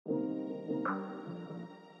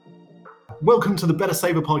welcome to the Better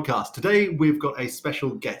Saver podcast. Today we've got a special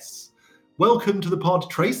guest. Welcome to the pod,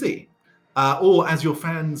 Tracy, or as your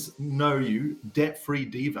fans know you, Debt-Free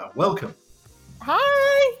Diva. Welcome.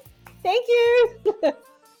 Hi, thank you.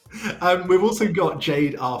 We've also got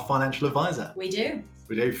Jade, our financial advisor. We do.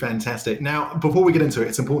 Fantastic. Now, before we get into it,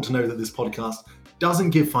 it's important to know that this podcast doesn't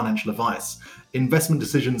give financial advice. Investment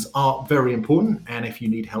decisions are very important, and if you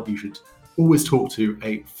need help, you should always talk to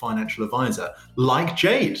a financial advisor like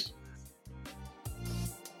Jade.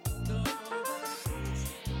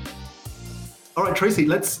 All right, Tracy,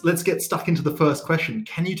 let's get stuck into the first question.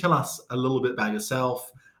 Can you tell us a little bit about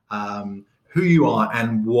yourself, who you are,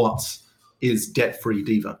 and what is Debt-Free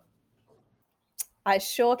Diva? I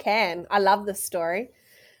sure can. I love this story.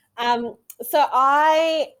 So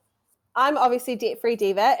I'm obviously Debt-Free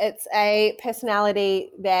Diva. It's a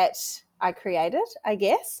personality that I created, I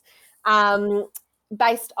guess,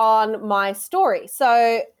 based on my story.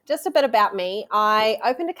 So just a bit about me. I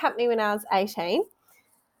opened a company when I was 18.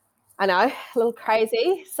 I know, a little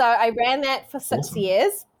crazy. So I ran that for 6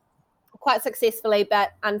 years, quite successfully,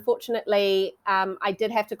 but unfortunately, I did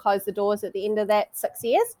have to close the doors at the end of that 6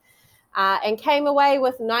 years and came away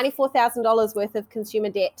with $94,000 worth of consumer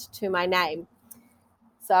debt to my name.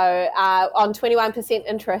 So on 21%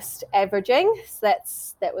 interest averaging, so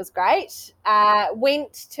that was great.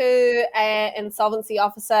 Went to an insolvency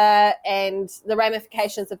officer, and the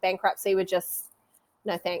ramifications of bankruptcy were just,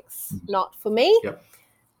 no thanks, not for me. Yep.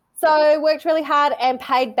 So worked really hard and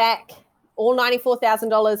paid back all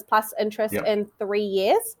 $94,000 plus interest in 3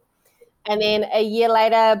 years. And then a year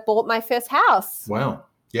later, bought my first house. Wow.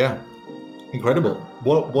 Yeah. Incredible.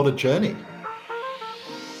 What a journey.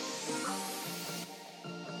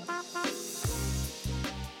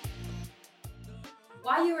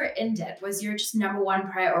 While you were in debt, was your just number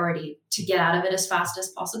one priority to get out of it as fast as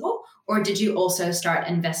possible? Or did you also start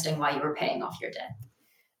investing while you were paying off your debt?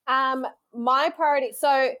 My priority,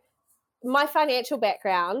 so my financial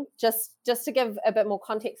background, just to give a bit more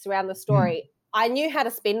context around the story, I knew how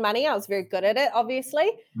to spend money. I was very good at it,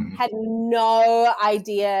 obviously. Had no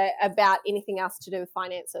idea about anything else to do with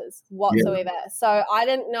finances whatsoever. Yeah. So I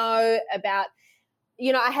didn't know about,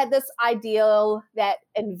 I had this ideal that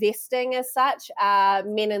investing as such,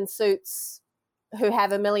 men in suits who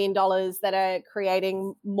have $1 million that are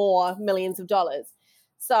creating more millions of dollars.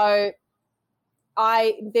 So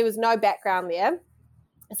there was no background there.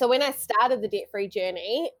 So when I started the debt-free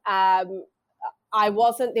journey, there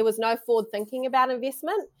was no forward thinking about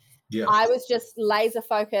investment. Yeah. I was just laser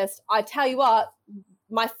focused. I tell you what,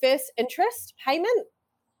 my first interest payment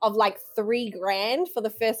of like $3,000 for the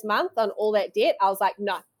first month on all that debt, I was like,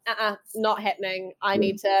 no, not happening. I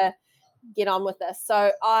need to get on with this.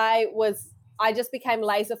 So I just became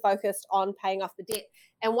laser focused on paying off the debt.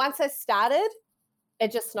 And once I started,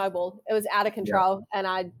 it just snowballed. It was out of control, and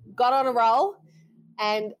I got on a roll.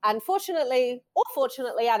 And unfortunately, or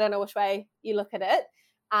fortunately, I don't know which way you look at it,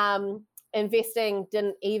 investing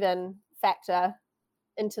didn't even factor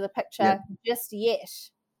into the picture just yet.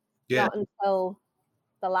 Yeah. Not until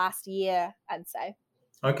the last year, I'd say.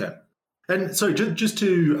 Okay. And so just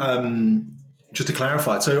to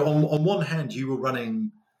clarify, so on one hand, you were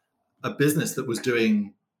running a business that was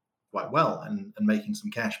doing quite well and making some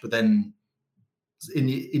cash, but then in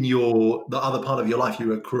the other part of your life, you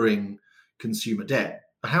were accruing consumer debt.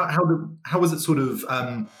 How was it sort of,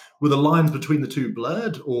 were the lines between the two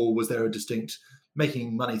blurred, or was there a distinct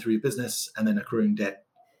making money through your business and then accruing debt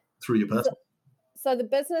through your personal? So the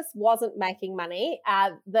business wasn't making money.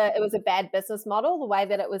 It was a bad business model, the way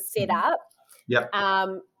that it was set up. Yep.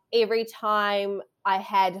 Every time I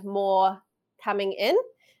had more coming in,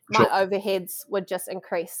 my overheads would just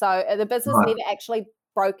increase. So the business never actually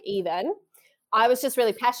broke even. I was just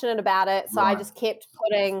really passionate about it. So I just kept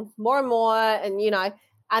putting more and more and,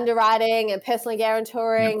 underwriting and personally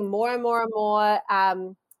guarantoring more and more and more.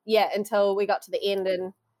 Until we got to the end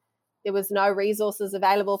and there was no resources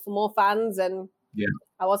available for more funds, and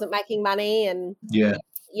I wasn't making money. And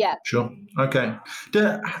Sure. Okay.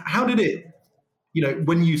 How did it,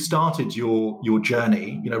 when you started your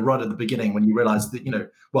journey, right at the beginning, when you realized that,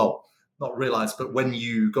 not realize, but when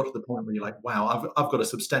you got to the point where you're like, wow, I've got a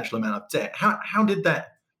substantial amount of debt. How did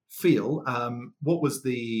that feel? What was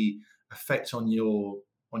the effect on your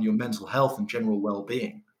mental health and general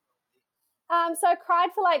well-being? So I cried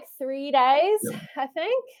for like 3 days, I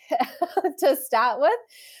think, to start with.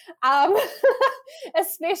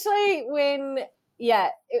 Especially when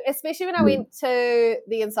I went to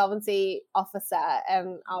the insolvency officer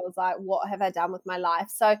and I was like, what have I done with my life?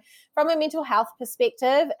 So from a mental health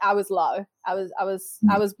perspective, I was low. I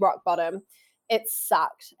was rock bottom. It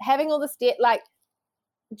sucked. Having all this debt, like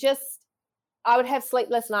just I would have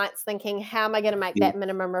sleepless nights thinking, how am I going to make that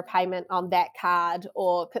minimum repayment on that card?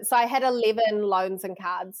 So I had 11 loans and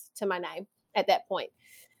cards to my name at that point.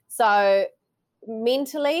 So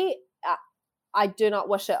mentally, I do not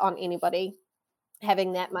wish it on anybody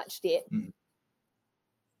having that much debt.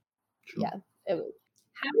 Sure. Yeah. How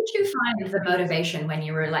did you find the motivation when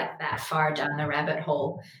you were like that far down the rabbit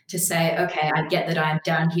hole to say, okay, I get that I'm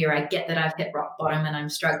down here. I get that I've hit rock bottom and I'm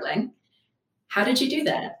struggling. How did you do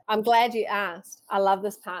that? I'm glad you asked. I love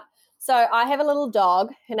this part. So I have a little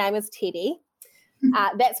dog. Her name is Teddy.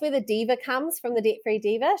 That's where the diva comes from, the debt-free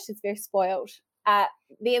diva. She's very spoiled.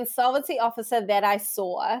 The insolvency officer that I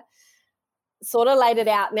saw sort of laid it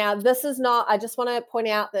out. Now, this is not, I just want to point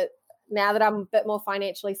out that now that I'm a bit more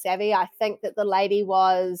financially savvy, I think that the lady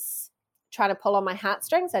was trying to pull on my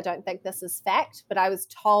heartstrings. I don't think this is fact, but I was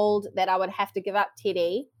told that I would have to give up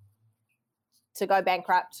Teddy to go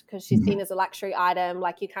bankrupt because she's seen as a luxury item.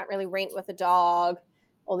 Like, you can't really rent with a dog,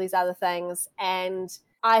 all these other things. And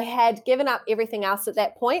I had given up everything else at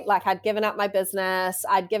that point. Like, I'd given up my business,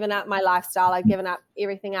 I'd given up my lifestyle, I'd given up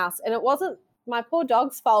everything else. And it wasn't my poor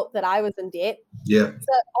dog's fault that I was in debt. Yeah.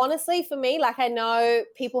 So honestly, for me, like, I know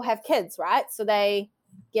people have kids, right? So they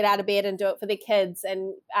get out of bed and do it for their kids,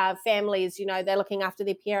 and families, you know, they're looking after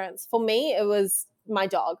their parents. For me, it was my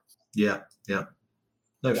dog. Yeah.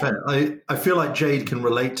 No, fair. I feel like Jade can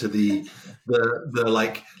relate to the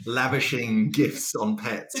like lavishing gifts on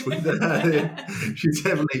pets. With she's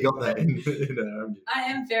definitely got that in her. I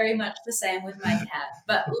am very much the same with my cat,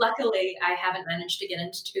 but luckily I haven't managed to get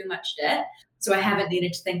into too much debt, so I haven't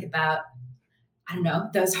needed to think about, I don't know,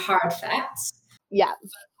 those hard facts. Yeah.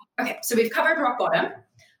 Okay, so we've covered rock bottom.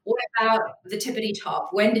 What about the tippity top?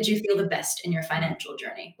 When did you feel the best in your financial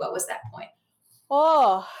journey? What was that point?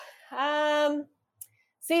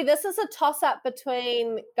 See, this is a toss-up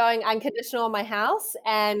between going unconditional on my house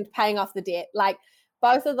and paying off the debt. Like,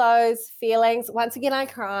 both of those feelings, once again, I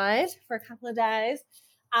cried for a couple of days.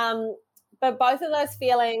 But both of those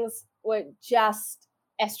feelings were just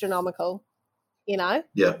astronomical, you know?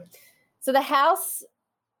 Yeah. So the house,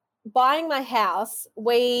 buying my house,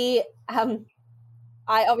 I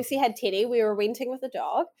obviously had Teddy. We were renting with a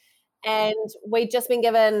dog. And we'd just been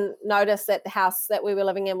given notice that the house that we were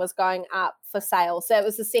living in was going up for sale. So it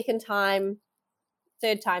was the third time,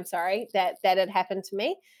 that had happened to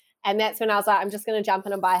me. And that's when I was like, I'm just going to jump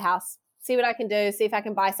in and buy a house, see what I can do, see if I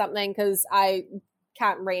can buy something, because I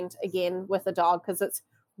can't rent again with a dog because it's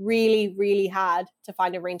really, really hard to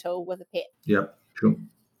find a rental with a pet. Yeah, sure.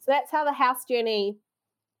 So that's how the house journey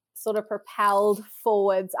sort of propelled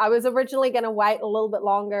forwards. I was originally going to wait a little bit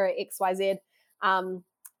longer at XYZ.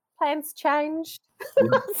 Plans changed. Yeah.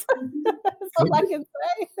 That's all I can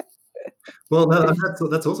say. Well, no,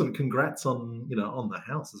 that's awesome. Congrats on the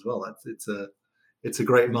house as well. It's a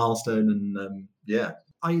great milestone, and yeah.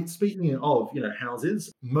 Speaking of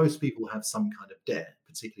houses, most people have some kind of debt,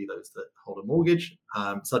 particularly those that hold a mortgage,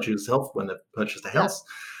 such as yourself when they've purchased a house.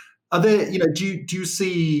 Yeah. Are there do you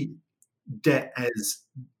see debt as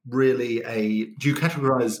really do you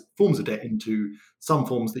categorize forms of debt into some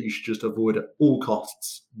forms that you should just avoid at all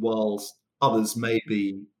costs, whilst others may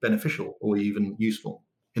be beneficial or even useful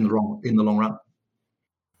in the long run?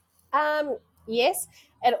 Yes.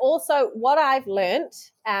 And also what I've learned,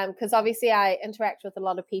 because obviously I interact with a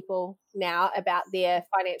lot of people now about their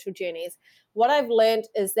financial journeys, what I've learned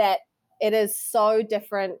is that it is so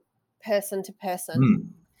different person to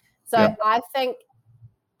person. So yeah. I think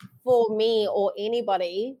for me or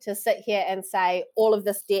anybody to sit here and say all of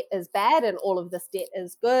this debt is bad and all of this debt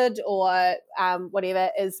is good, or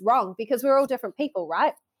whatever, is wrong, because we're all different people,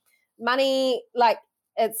 right? Money, like,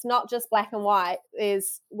 it's not just black and white.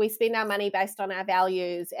 We spend our money based on our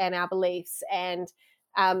values and our beliefs and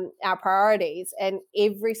our priorities, and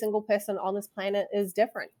every single person on this planet is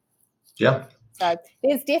different. Yeah. So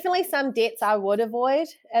there's definitely some debts I would avoid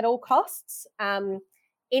at all costs.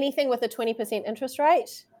 Anything with a 20% interest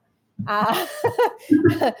rate, I'm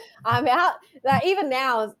out. Even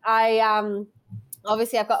now,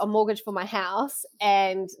 obviously I've got a mortgage for my house,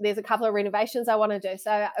 and there's a couple of renovations I want to do.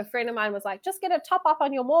 So a friend of mine was like, just get a top up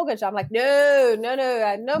on your mortgage. I'm like, no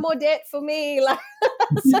more debt for me. Like,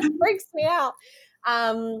 so it freaks me out.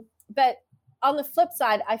 But on the flip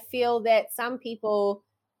side, I feel that some people,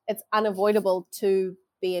 it's unavoidable to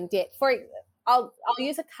be in debt. I'll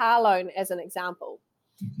use a car loan as an example.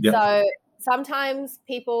 Yep. So sometimes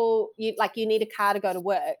people, you need a car to go to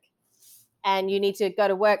work, and you need to go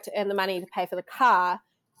to work to earn the money to pay for the car.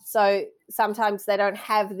 So sometimes they don't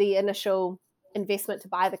have the initial investment to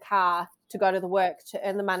buy the car to go to the work to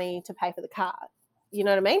earn the money to pay for the car. You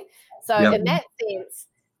know what I mean? So in that sense,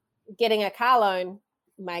 getting a car loan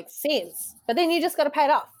makes sense. But then you just got to pay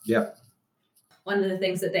it off. Yeah. One of the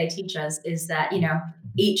things that they teach us is that,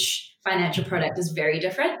 each financial product is very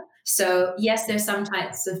different. So yes, there's some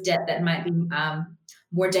types of debt that might be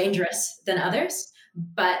more dangerous than others.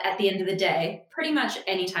 But at the end of the day, pretty much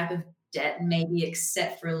any type of debt, maybe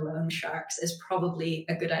except for loan sharks, is probably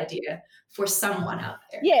a good idea for someone out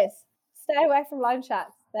there. Yes. Stay away from loan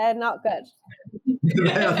sharks. They're not good.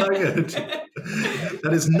 They are not good.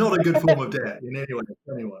 That is not a good form of debt in any way.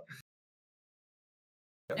 Anyone.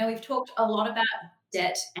 Now, we've talked a lot about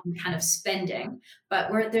debt and kind of spending, but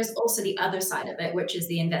there's also the other side of it, which is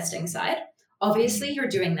the investing side. Obviously, you're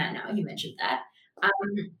doing that now. You mentioned that.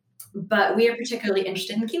 But we are particularly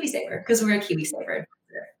interested in KiwiSaver because we're a KiwiSaver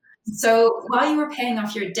advisor. So while you were paying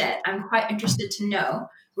off your debt, I'm quite interested to know,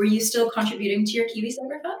 were you still contributing to your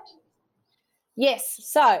KiwiSaver fund? Yes.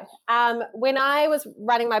 So when I was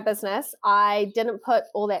running my business, I didn't put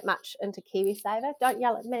all that much into KiwiSaver. Don't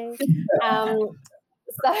yell at me.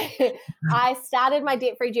 So I started my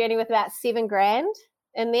debt-free journey with about $7,000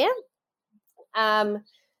 in there.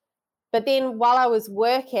 But then while I was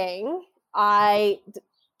working, I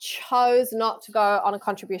chose not to go on a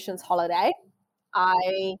contributions holiday.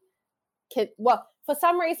 For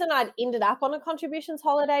some reason, I'd ended up on a contributions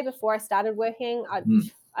holiday before I started working.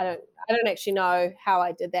 I don't actually know how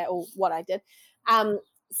I did that or what I did.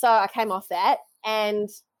 So I came off that. And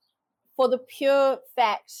for the pure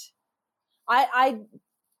fact, I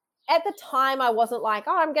at the time, I wasn't like,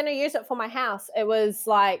 oh, I'm going to use it for my house. It was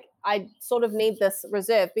like, I sort of need this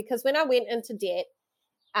reserve, because when I went into debt,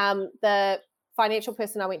 the financial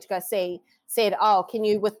person I went to go see said, oh, can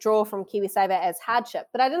you withdraw from KiwiSaver as hardship?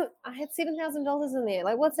 But I had $7,000 in there.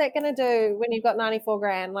 Like, what's that going to do when you've got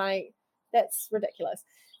 $94,000? Like, that's ridiculous.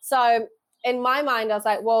 So in my mind, I was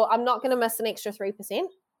like, well, I'm not going to miss an extra 3%.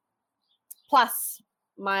 Plus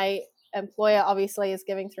my employer obviously is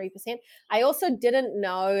giving 3%. I also didn't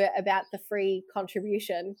know about the free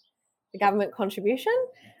contribution, the government contribution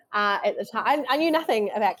at the time. I knew nothing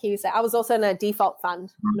about KiwiSaver. I was also in a default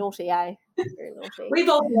fund. Naughty, eh? Very naughty. We've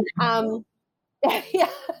all yeah.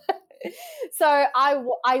 So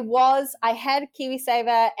I had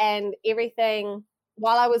KiwiSaver and everything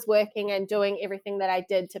while I was working and doing everything that I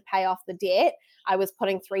did to pay off the debt. I was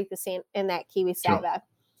putting 3% in that KiwiSaver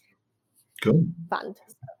fund.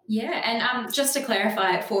 Yeah, and just to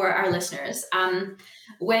clarify for our listeners,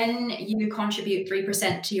 when you contribute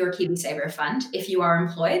 3% to your KiwiSaver fund, if you are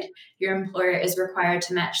employed, your employer is required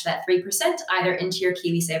to match that 3% either into your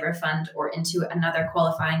KiwiSaver fund or into another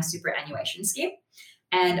qualifying superannuation scheme.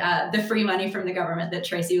 And the free money from the government that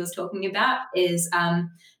Tracy was talking about is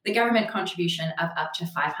the government contribution of up to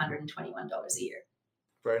 $521 a year.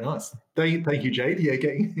 Very nice. Thank you, Jade. Yeah,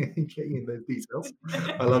 getting in those details.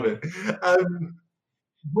 I love it.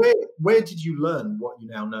 Where did you learn what you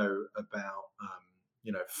now know about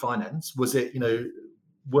finance? Was it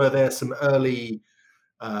were there some early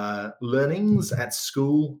learnings at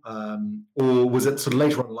school, or was it sort of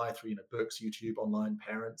later on in life through books, YouTube, online,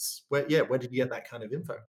 parents? Where did you get that kind of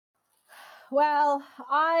info? Well,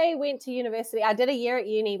 I went to university. I did a year at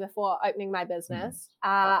uni before opening my business.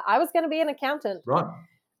 I was going to be an accountant, right?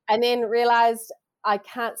 And then realized I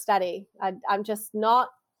can't study. I'm just not.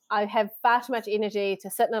 I have far too much energy to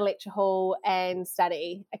sit in a lecture hall and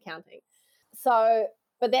study accounting. So,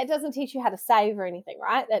 but that doesn't teach you how to save or anything,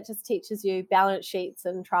 right? That just teaches you balance sheets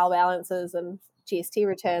and trial balances and GST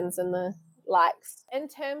returns and the likes. In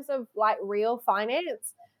terms of like real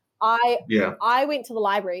finance, I went to the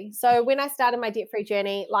library. So when I started my debt-free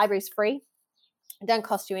journey, library's free. It doesn't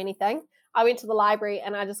cost you anything. I went to the library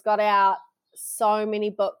and I just got out so many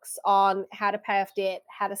books on how to pay off debt,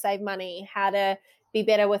 how to save money, how to be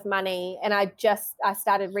better with money. And I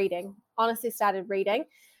started reading, honestly started reading.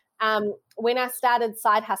 When I started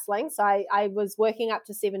side hustling, so I was working up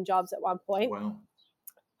to 7 jobs at one point. Wow.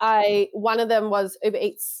 One of them was Uber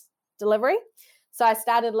Eats delivery. So I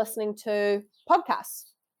started listening to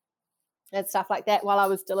podcasts and stuff like that while I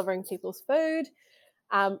was delivering people's food.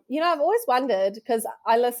 I've always wondered, because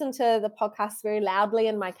I listen to the podcast very loudly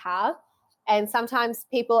in my car, and sometimes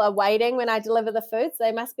people are waiting when I deliver the food, so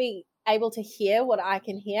they must be able to hear what I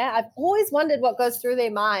can hear. I've always wondered what goes through their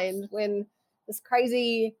mind when this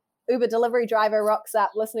crazy Uber delivery driver rocks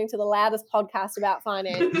up listening to the loudest podcast about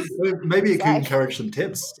finance. Maybe it could encourage some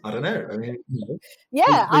tips. I don't know. I mean,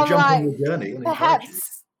 yeah, they jump on your journey and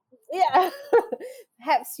perhaps,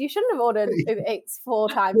 perhaps you shouldn't have ordered Uber Eats 4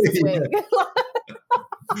 times this week.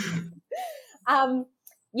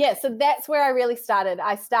 So that's where I really started.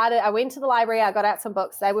 I went to the library, I got out some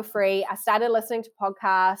books, they were free. I started listening to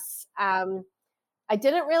podcasts. I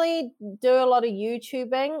didn't really do a lot of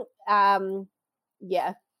YouTubing.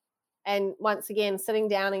 yeah. And once again, sitting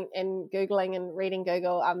down and Googling and reading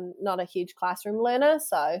Google, I'm not a huge classroom learner,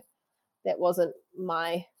 so that wasn't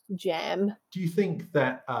my jam. Do you think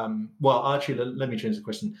that, well, actually, let me change the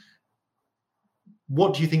question.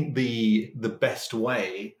 What do you think the best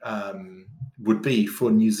way would be for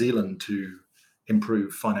New Zealand to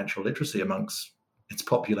improve financial literacy amongst its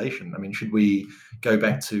population? I mean, should we go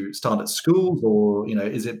back to start at schools, or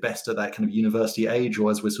is it best at that kind of university age, or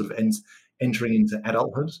as we're sort of entering into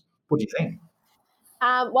adulthood? What do you think?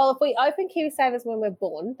 Well, if we open KiwiSavers when we're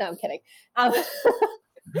born, no, I'm kidding. Like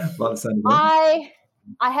the same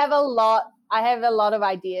I have a lot of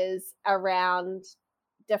ideas around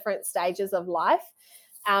different stages of life,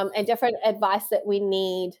 and different advice that we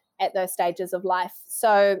need at those stages of life.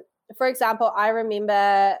 So, for example, I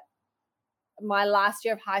remember my last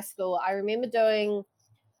year of high school, I remember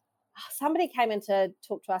somebody came in to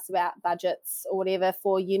talk to us about budgets or whatever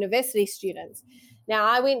for university students. Now,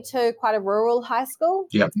 I went to quite a rural high school,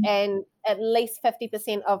 and at least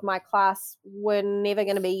 50% of my class were never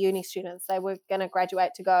going to be uni students. They were going to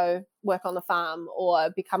graduate to go work on the farm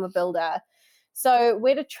or become a builder. So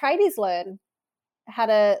where do tradies learn how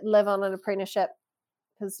to live on an apprenticeship?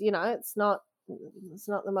 Because, it's not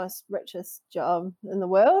the most richest job in the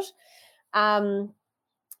world. So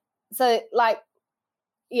I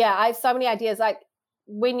have so many ideas. Like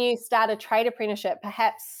when you start a trade apprenticeship,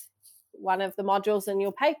 perhaps one of the modules in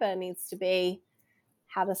your paper needs to be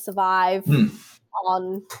how to survive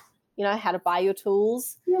on, how to buy your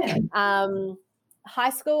tools. Yeah.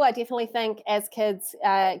 High school, I definitely think as kids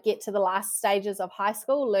get to the last stages of high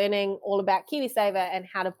school, learning all about KiwiSaver and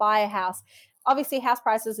how to buy a house. Obviously, house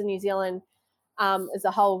prices in New Zealand is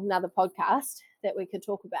a whole nother podcast that we could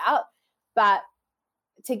talk about. But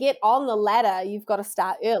to get on the ladder, you've got to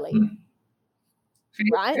start early,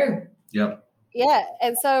 right? Yeah. Yeah.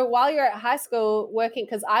 And so while you're at high school working,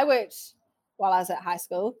 because I worked while I was at high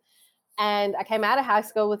school, and I came out of high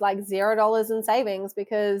school with like $0 in savings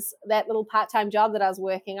because that little part-time job that I was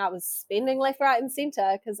working, I was spending left, right, and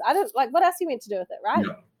center because I don't what else are you meant to do with it, right?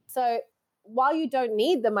 Yeah. So while you don't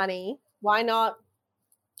need the money, why not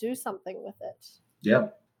do something with it? Yeah.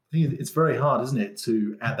 I think it's very hard, isn't it,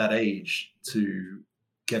 at that age to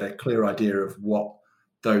get a clear idea of what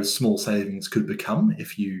those small savings could become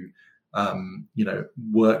if you,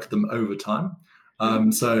 work them over time.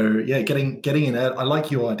 So yeah, getting in there. I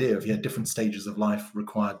like your idea of different stages of life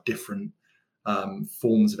require different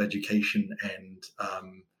forms of education, and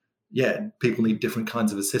people need different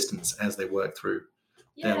kinds of assistance as they work through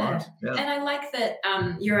their lives. Yeah. And I like that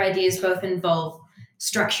your ideas both involve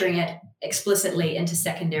structuring it explicitly into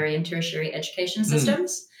secondary and tertiary education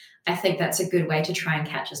systems. I think that's a good way to try and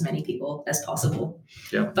catch as many people as possible.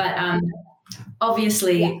 Yeah. But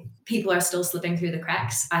obviously, people are still slipping through the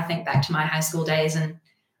cracks. I think back to my high school days, and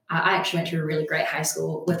I actually went to a really great high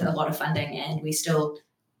school with a lot of funding, and we still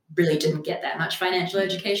really didn't get that much financial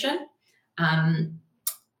education.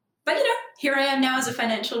 But here I am now as a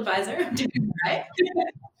financial advisor, right?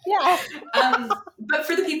 Yeah. But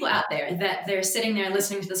for the people out there that they're sitting there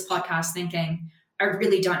listening to this podcast thinking, I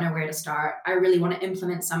really don't know where to start. I really want to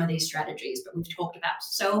implement some of these strategies, but we've talked about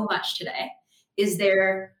so much today. Is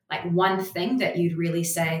there one thing that you'd really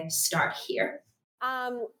say, start here?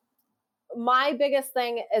 My biggest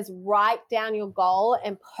thing is write down your goal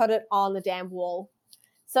and put it on the damn wall.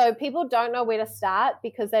 So people don't know where to start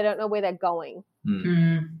because they don't know where they're going.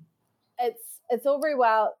 It's all very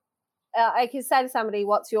well. I can say to somebody,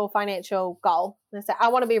 what's your financial goal? And they say, I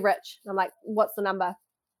want to be rich. I'm like, what's the number?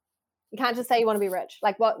 You can't just say you want to be rich.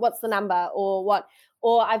 Like, what's the number? Or what?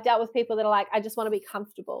 Or I've dealt with people that are like, I just want to be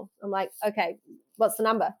comfortable. I'm like, okay, what's the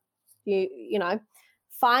number? You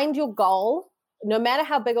find your goal, no matter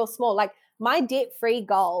how big or small. Like my debt-free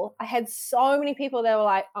goal, I had so many people that were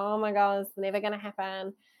like, oh my God, it's never going to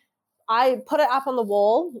happen. I put it up on the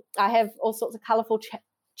wall. I have all sorts of colorful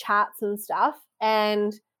charts and stuff.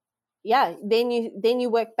 And then you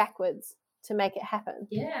work backwards to make it happen.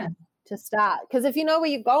 Yeah. To start. Because if you know where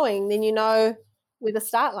you're going, then you know where the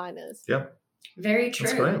start line is. Yeah. Very true.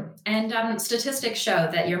 That's great. And statistics show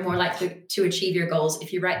that you're more likely to achieve your goals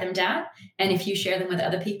if you write them down and if you share them with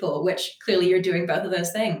other people, which clearly you're doing both of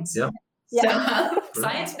those things. Yeah. So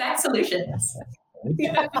science-backed solutions.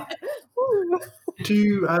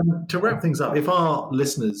 To wrap things up, if our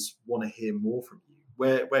listeners want to hear more from you,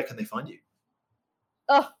 where can they find you?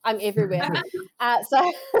 Oh, I'm everywhere.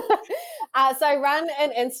 So I run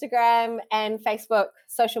an Instagram and Facebook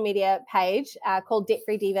social media page called Debt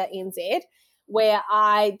Free Diva NZ, where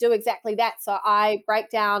I do exactly that. So I break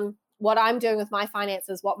down what I'm doing with my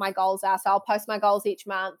finances, what my goals are. So I'll post my goals each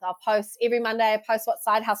month. I'll post every Monday. I post what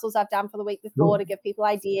side hustles I've done for the week before to give people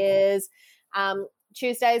ideas.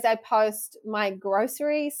 Tuesdays, I post my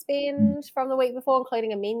grocery spend from the week before,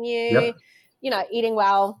 including a menu, eating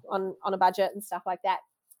well on a budget and stuff like that.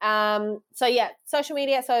 So yeah, social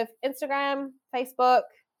media. So Instagram, Facebook,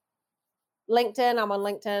 LinkedIn. I'm on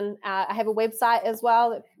LinkedIn. I have a website as well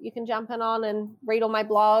that you can jump in on and read all my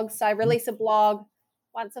blogs. So I release a blog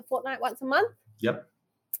once a fortnight, once a month. Yep.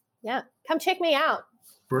 Yeah. Come check me out.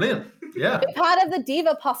 Brilliant. Yeah. Be part of the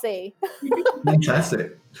Diva Posse.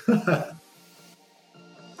 Fantastic.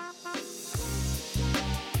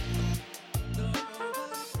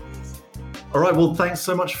 All right. Well, thanks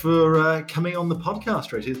so much for coming on the podcast,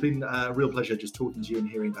 Tracy. It's been a real pleasure just talking to you and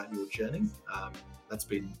hearing about your journey. That's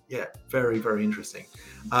been, very, very interesting.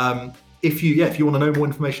 If you want to know more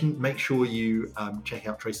information, make sure you check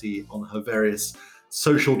out Tracy on her various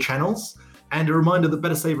social channels. And a reminder that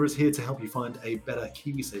Better Saver is here to help you find a better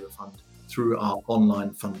KiwiSaver fund through our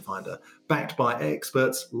online fund finder, backed by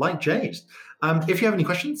experts like Jade. If you have any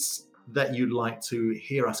questions that you'd like to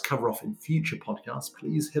hear us cover off in future podcasts,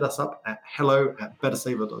 please hit us up at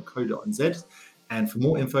hello@bettersaver.co.nz. And for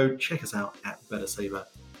more info, check us out at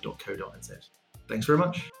bettersaver.co.nz. Thanks very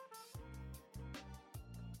much.